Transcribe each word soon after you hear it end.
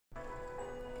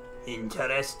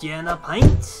Interest in a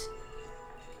pint?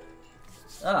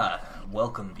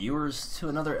 Welcome viewers to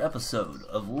another episode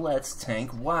of Let's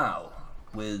Tank WoW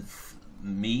with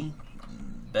me,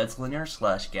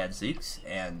 Bezlonir / Gadzooks,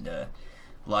 and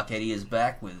Block 80 is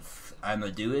back with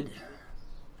Imadooid.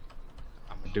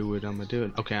 I'ma do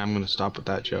it. Okay, I'm gonna stop with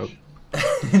that joke.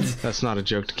 That's not a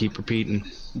joke to keep repeating.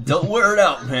 Don't wear it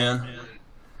out, man.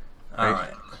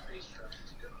 Alright.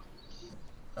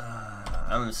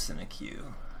 I'm just in a queue.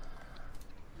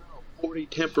 40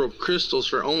 temporal crystals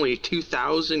for only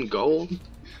 2,000 gold?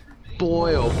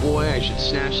 Boy, oh boy, I should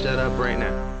snatch that up right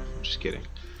now. Just kidding.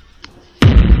 Oh,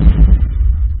 man.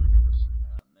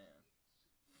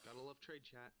 Gotta love trade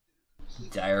chat.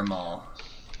 Dire Maul.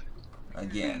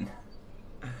 Again.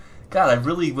 God, I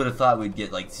really would have thought we'd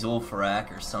get like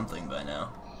Zul'Farrak or something by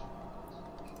now.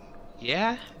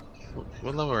 Yeah?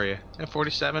 What level are you? At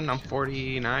 47? I'm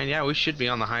 49. Yeah, we should be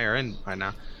on the higher end by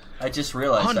now. I just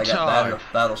realized Hunter. I got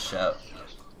battle shout.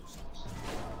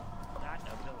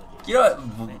 You know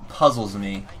what puzzles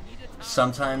me?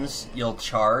 Sometimes you'll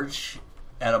charge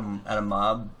at a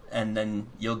mob, and then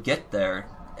you'll get there,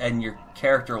 and your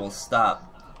character will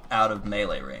stop out of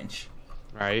melee range.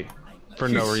 Right? For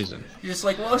no reason. You're just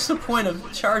like, what's the point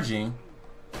of charging?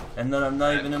 And then I'm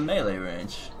not even in melee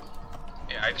range.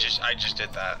 Yeah, I just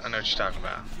did that. I know what you're talking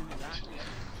about.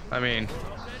 I mean,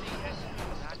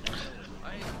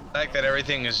 the fact that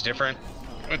everything is different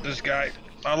with this guy.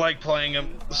 I like playing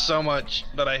him so much,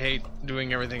 but I hate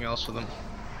doing everything else with him.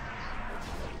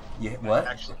 Yeah, what?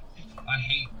 Actually, I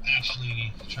hate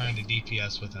actually trying to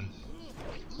DPS with him.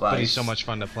 Why? But he's so much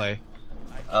fun to play.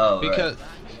 Oh,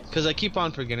 Because I keep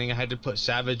on forgetting I had to put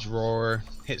Savage Roar,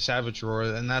 hit Savage Roar,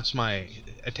 and that's my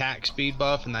attack speed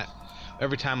buff, and that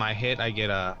every time I hit, I get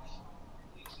a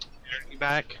energy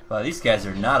back. Wow, these guys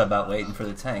are not about waiting for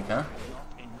the tank, huh?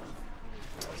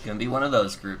 It's gonna be one of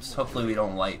those groups. Hopefully we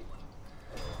don't wipe.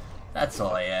 That's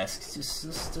all I ask.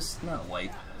 Just not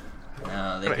wipe.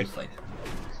 No, they can fight.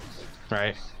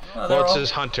 Right. Oh, Well, it's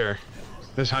his hunter.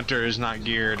 This hunter is not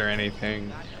geared or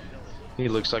anything. He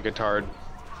looks like a tard.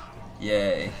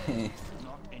 Yay.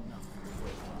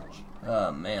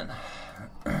 Oh, man.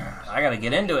 I gotta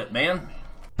get into it, man.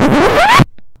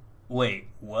 Wait,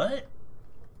 what?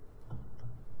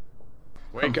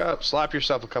 Wake up, slap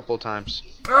yourself a couple of times.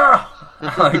 Oh,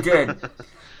 I did.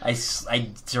 I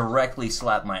directly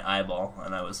slapped my eyeball,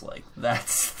 and I was like,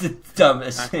 that's the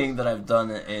dumbest thing that I've done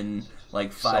in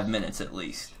like 5 minutes at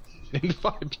least. In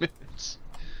 5 minutes?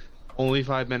 Only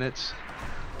 5 minutes?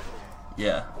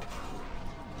 Yeah.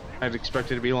 I'd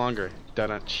expect it to be longer.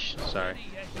 Sorry.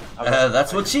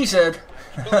 That's what she said.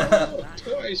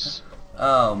 Twice.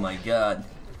 Oh my god.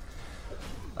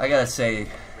 I gotta say,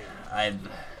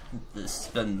 this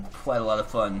has been quite a lot of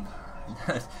fun.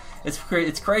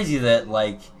 It's crazy that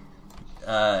like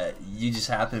you just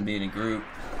happen to be in a group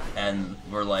and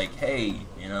we're like, hey,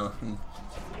 you know,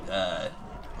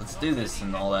 let's do this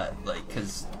and all that, like,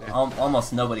 because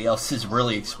almost nobody else has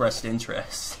really expressed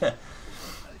interest.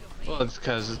 Well, it's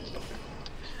because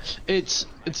it's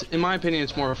in my opinion,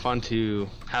 it's more fun to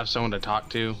have someone to talk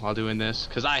to while doing this,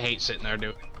 because I hate sitting there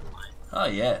doing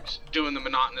the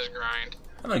monotonous grind.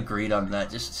 I'm agreed on that,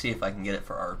 just to see if I can get it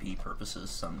for RP purposes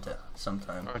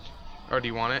sometime. Or do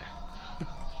you want it?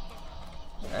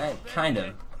 Kind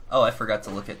of. Oh, I forgot to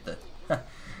look at the...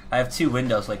 I have two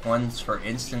windows, like one's for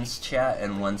instance chat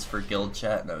and one's for guild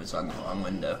chat, and I was on the wrong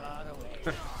window.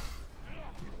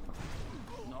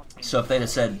 So if they'd have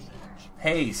said,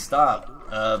 hey, stop,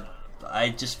 I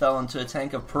just fell into a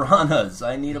tank of piranhas,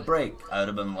 I need a break, I would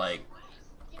have been like,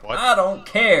 what? I don't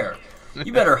care.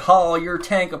 You better haul your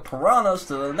tank of piranhas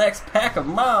to the next pack of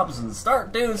mobs and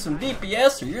start doing some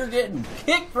DPS or you're getting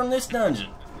kicked from this dungeon.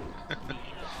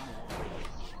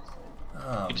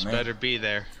 Oh, You just better be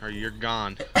there or you're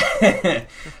gone.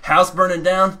 House burning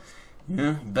down?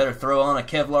 Yeah, you better throw on a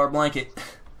Kevlar blanket.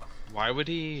 Why would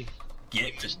he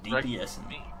get just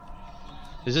DPSing?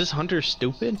 Is this hunter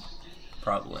stupid?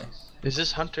 Probably. Is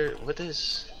this hunter... What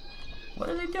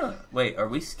are they doing? Wait, are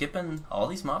we skipping all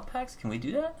these mob packs? Can we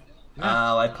do that?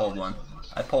 Yeah. Oh, I pulled one.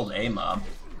 I pulled a mob.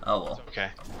 Oh well. Okay.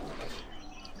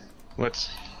 What's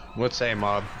a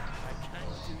mob?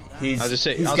 I'll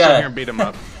sit here and beat him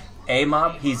up. A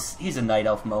mob? He's a night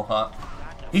elf mohawk.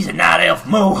 He's a night elf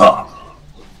mohawk!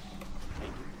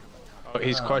 Oh,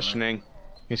 he's questioning. Man.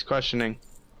 He's questioning.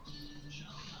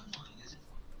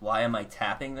 Why am I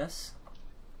tapping this?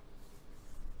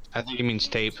 I think he means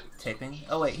tape. Taping?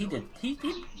 Oh wait, he did.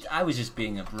 I was just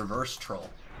being a reverse troll.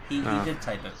 He did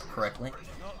type it correctly.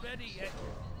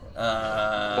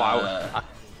 Wow.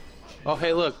 Oh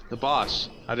hey, look, the boss.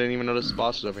 I didn't even notice the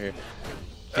boss was over here.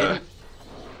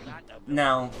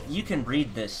 Now, you can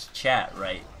read this chat,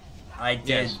 right? I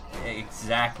did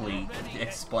exactly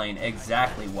explain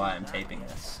exactly why I'm taping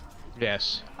this.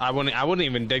 Yes. I wouldn't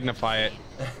even dignify it.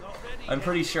 I'm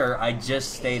pretty sure I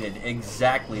just stated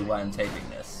exactly why I'm taping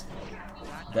this.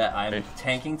 That I'm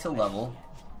tanking to level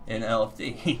in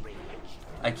LFD.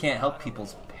 I can't help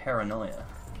people's paranoia.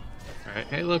 Alright,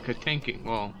 hey look, a tanking,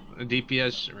 well, a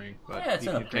DPS ring. But yeah, it's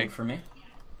an upgrade for me.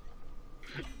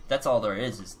 That's all there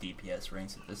is DPS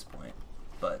rings at this point.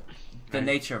 But the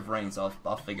nature of rings, I'll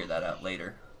figure that out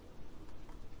later.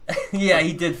 Yeah,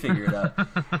 he did figure it out.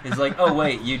 He's like, oh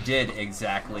wait, you did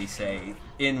exactly say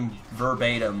in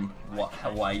verbatim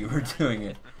why you were doing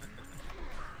it.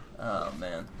 Oh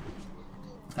man,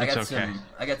 I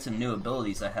got some new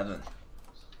abilities I haven't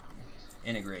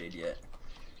integrated yet.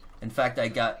 In fact, I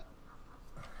got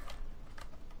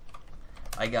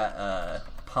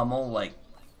Pummel like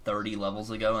 30 levels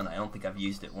ago, and I don't think I've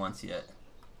used it once yet.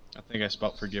 I think I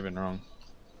spelled forgiven wrong.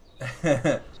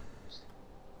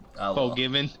 Oh,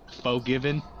 forgiven?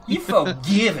 Forgiven? You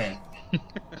forgiven?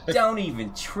 Don't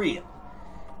even trip.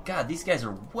 God, these guys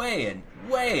are way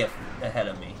ahead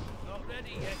of me.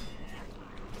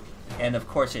 And of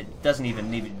course, it doesn't even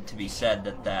need to be said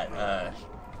that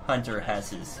Hunter has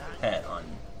his pet on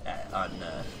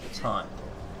taunt.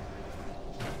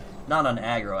 Not on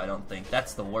aggro, I don't think.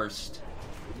 That's the worst.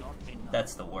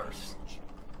 That's the worst.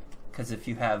 Because if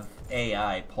you have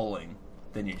AI pulling,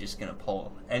 then you're just gonna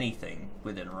pull anything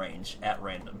within range at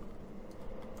random.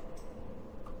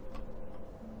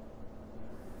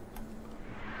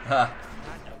 Ha.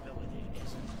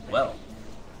 Well,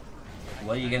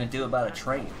 what are you gonna do about a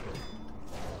train?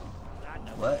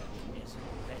 What?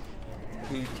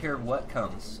 Who care what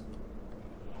comes?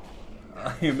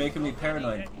 You're making me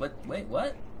paranoid. What? Wait,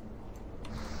 what?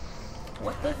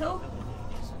 What the hell?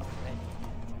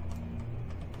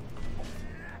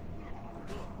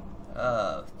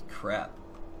 Crap.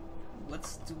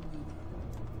 Let's do...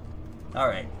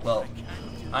 Alright, well,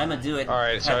 Imadooid...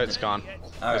 Alright, so it's gone.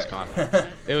 It's gone.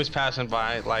 It was passing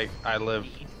by, like, I live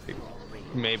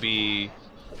maybe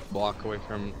a block away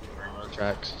from railroad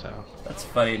tracks, so... That's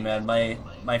funny, man.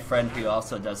 My friend who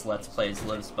also does Let's Plays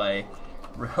lives by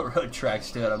railroad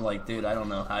tracks, too, and I'm like, dude, I don't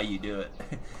know how you do it.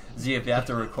 See, if you have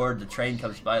to record, the train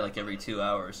comes by, like, every 2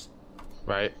 hours.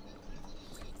 Right.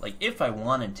 Like, if I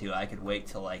wanted to, I could wait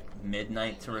till, like,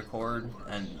 midnight to record,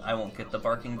 and I won't get the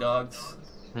barking dogs.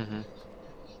 Mm-hmm.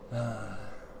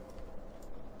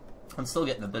 I'm still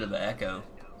getting a bit of an echo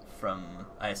from,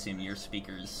 I assume, your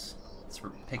speakers. It's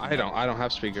picking I don't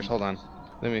have speakers. Hold on.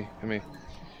 Let me.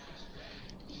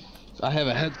 I have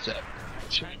a headset.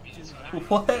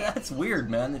 What? That's weird,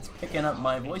 man. It's picking up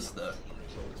my voice, though.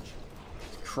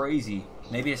 It's crazy.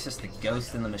 Maybe it's just the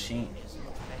ghost in the machine.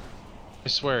 I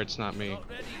swear it's not me.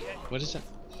 What is it?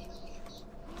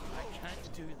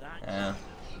 I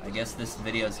guess this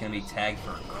video is going to be tagged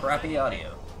for crappy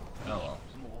audio. Oh well.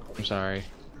 I'm sorry.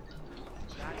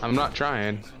 I'm not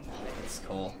trying. It's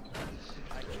cool.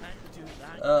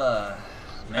 Man.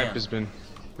 Life has been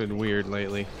weird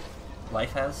lately.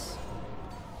 Life has?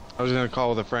 I was gonna call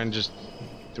with a friend just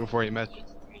before you met.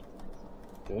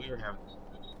 We were having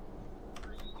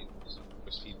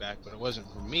feedback, but it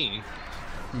wasn't from me.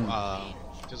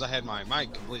 Because I had my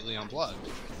mic completely unplugged.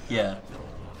 Yeah.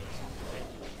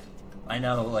 I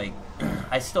know, like,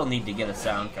 I still need to get a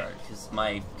sound card, because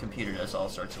my computer does all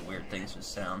sorts of weird things with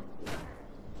sound.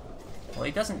 Well,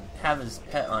 he doesn't have his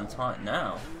pet on taunt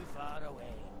now.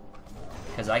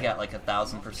 Because I got like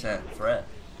 1000% threat,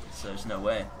 so there's no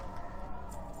way.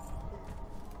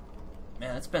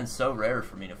 Man, it's been so rare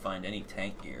for me to find any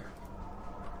tank gear.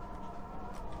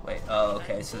 Wait, oh,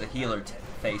 okay, so the healer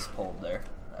face pulled there.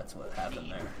 That's what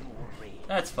happened there.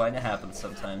 That's fine, it happens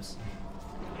sometimes.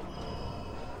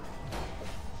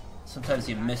 Sometimes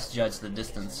you misjudge the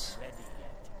distance.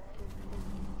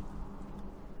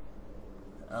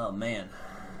 Oh man.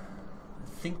 I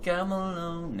think I'm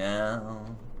alone now.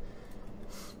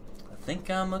 I think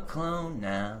I'm a clone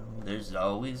now. There's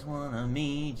always one of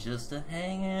me just a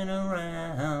hanging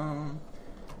around.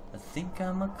 I think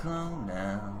I'm a clone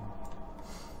now.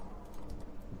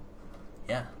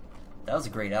 Yeah, that was a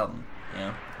great album, you know?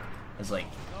 It was like,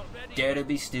 dare to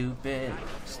be stupid,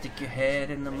 stick your head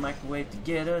in the microwave to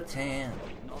get a tan.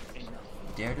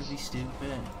 Dare to be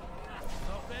stupid.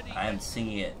 I am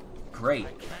singing it great.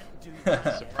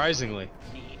 Surprisingly.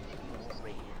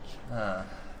 Out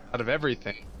of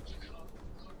everything.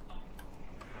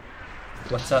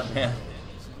 What's up, man?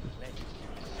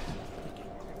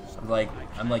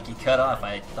 I'm like, you cut off.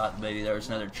 I thought maybe there was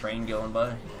another train going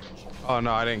by. Oh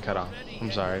no, I didn't cut off.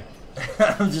 I'm sorry.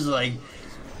 I'm just like,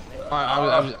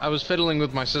 I was fiddling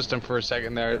with my system for a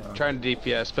second there, trying to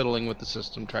DPS, fiddling with the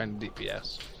system, trying to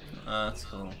DPS. That's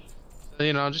cool.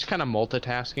 You know, just kind of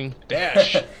multitasking.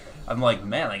 Dash! I'm like,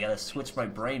 man, I gotta switch my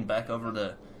brain back over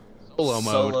to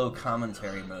solo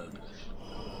commentary mode.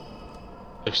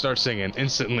 Like, start singing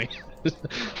instantly.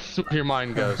 Your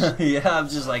mind goes. Yeah, I'm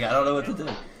just like, I don't know what to do.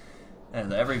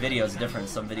 And every video is different.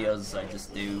 Some videos I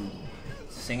just do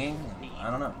singing.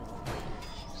 I don't know.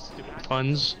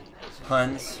 Puns.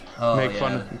 Puns. Oh,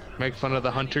 Make fun of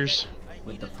the hunters.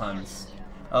 With the puns.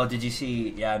 Oh, did you see?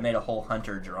 Yeah, I made a whole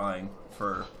hunter drawing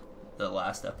for the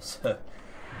last episode.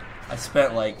 I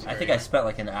think I spent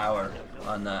like an hour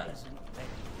on that.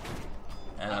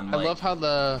 And I love how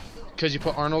because you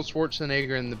put Arnold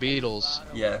Schwarzenegger in the Beatles.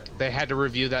 Yeah. They had to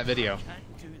review that video.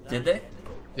 Did they?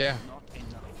 Yeah.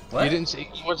 What? You didn't see?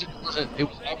 It was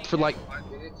up for like 5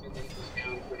 minutes and then it was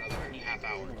down for another half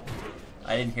hour.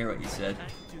 I didn't hear what you said.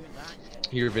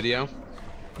 Your video?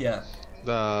 Yeah.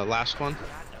 The last one?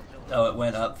 Oh, it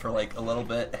went up for like a little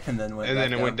bit and then went. And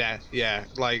then it went down. Yeah,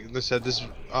 like they said this.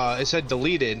 It said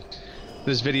deleted.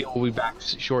 This video will be back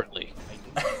shortly.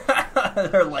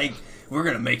 They're like, we're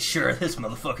gonna make sure this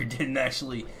motherfucker didn't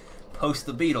actually post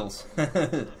the Beatles.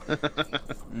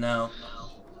 No,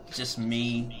 just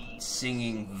me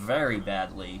singing very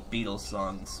badly Beatles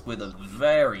songs with a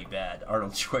very bad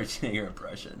Arnold Schwarzenegger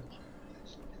impression.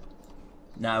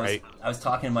 Now, I was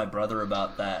talking to my brother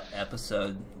about that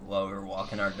episode while we were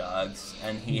walking our dogs,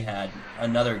 and he had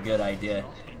another good idea.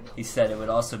 He said it would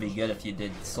also be good if you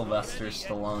did Sylvester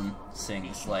Stallone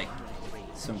sings, like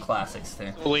some classics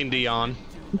too. Celine Dion.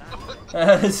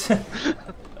 I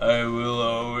will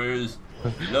always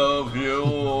love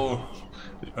you,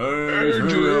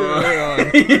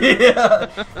 Adrian. Yeah,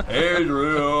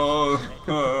 Adrian.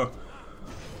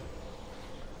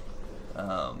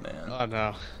 Oh man. Oh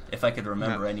no. If I could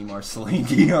remember any more Celine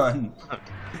Dion.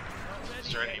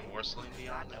 Is there any more Celine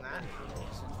Dion than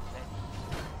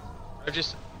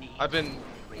that? I've been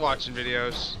watching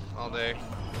videos all day,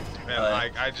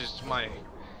 and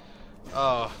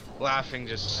laughing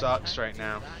just sucks right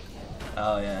now.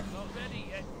 Oh yeah.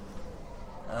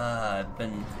 I've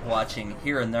been watching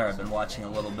here and there. I've been watching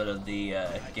a little bit of the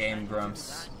Game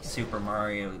Grumps Super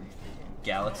Mario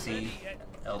Galaxy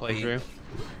LP. Playthrough.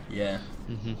 Yeah.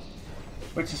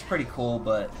 Which is pretty cool,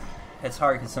 but it's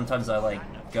hard because sometimes I like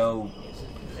go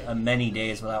many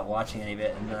days without watching any of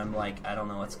it, and then I'm like, I don't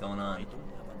know what's going on.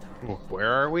 Where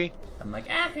are we? I'm like,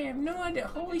 I have no idea.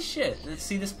 Holy shit!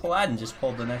 See, this Paladin just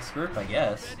pulled the next group, I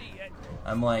guess.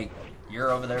 I'm like,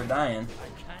 you're over there dying.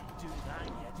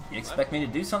 You expect me to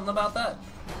do something about that?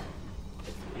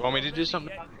 You want me to do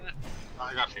something about that?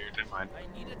 I got you. You're fine.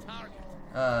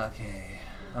 Okay,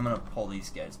 I'm gonna pull these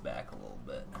guys back a little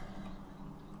bit.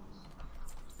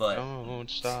 But don't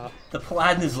stop. The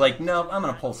Paladin is like, no, I'm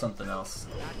gonna pull something else.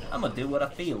 I'm gonna do what I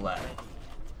feel like.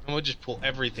 I'm gonna just pull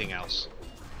everything else.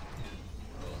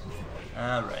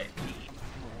 Alright.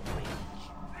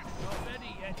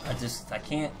 I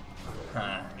can't.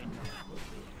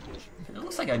 It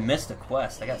looks like I missed a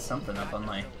quest. I got something up on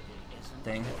my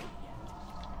thing.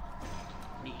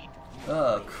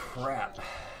 Oh, crap.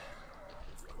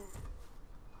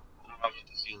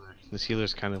 This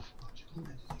healer's kind of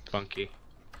funky.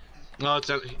 No,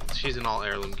 she's in all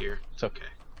heirloom gear. It's okay.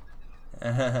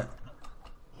 I'm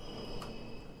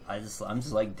just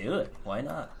like, do it. Why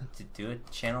not? Do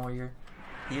it. Channel where you're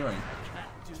healing.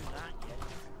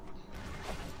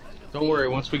 Don't worry.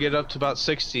 Once we get up to about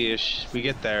 60-ish, we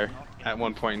get there at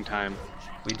one point in time.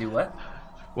 We do what?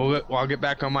 I'll get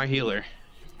back on my healer.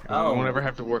 I won't ever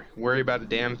have to worry about a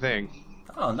damn thing.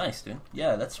 Oh, nice, dude.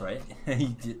 Yeah, that's right.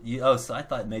 So I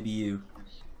thought maybe you.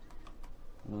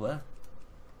 What?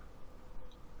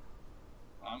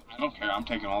 I don't care. I'm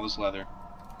taking all this leather.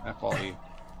 I follow you.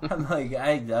 I'm like,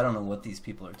 I don't know what these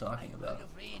people are talking about.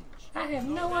 I have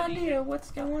no idea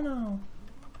what's going on.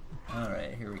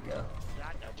 Alright, here we go.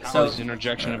 So,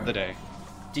 interjection of the day.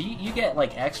 Do you get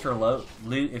like extra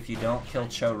loot if you don't kill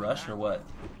Cho Rush or what?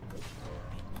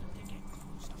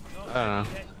 I don't know.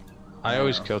 I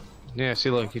always kill. Yeah, see,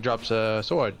 look, he drops a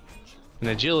sword, an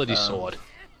agility sword.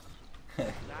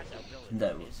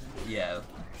 Yeah,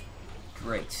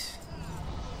 great.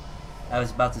 I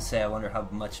was about to say, I wonder how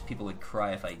much people would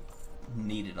cry if I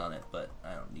needed on it, but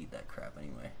I don't need that crap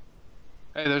anyway.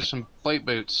 Hey, there's some plate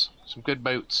boots. Some good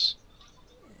boots.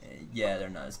 Yeah, they're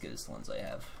not as good as the ones I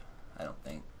have. I don't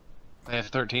think. They have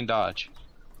 13 dodge.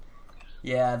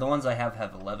 Yeah, the ones I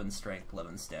have 11 strength,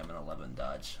 11 stamina, 11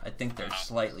 dodge. I think they're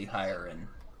slightly higher in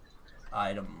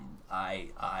item I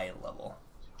level.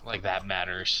 Like that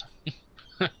matters.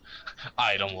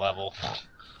 Item level.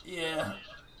 Yeah.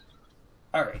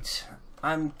 Alright,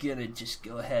 I'm gonna just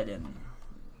go ahead and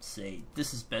say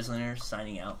this is Bezlonir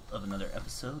signing out of another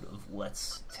episode of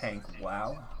Let's Tank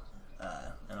WoW.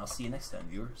 And I'll see you next time,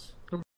 viewers.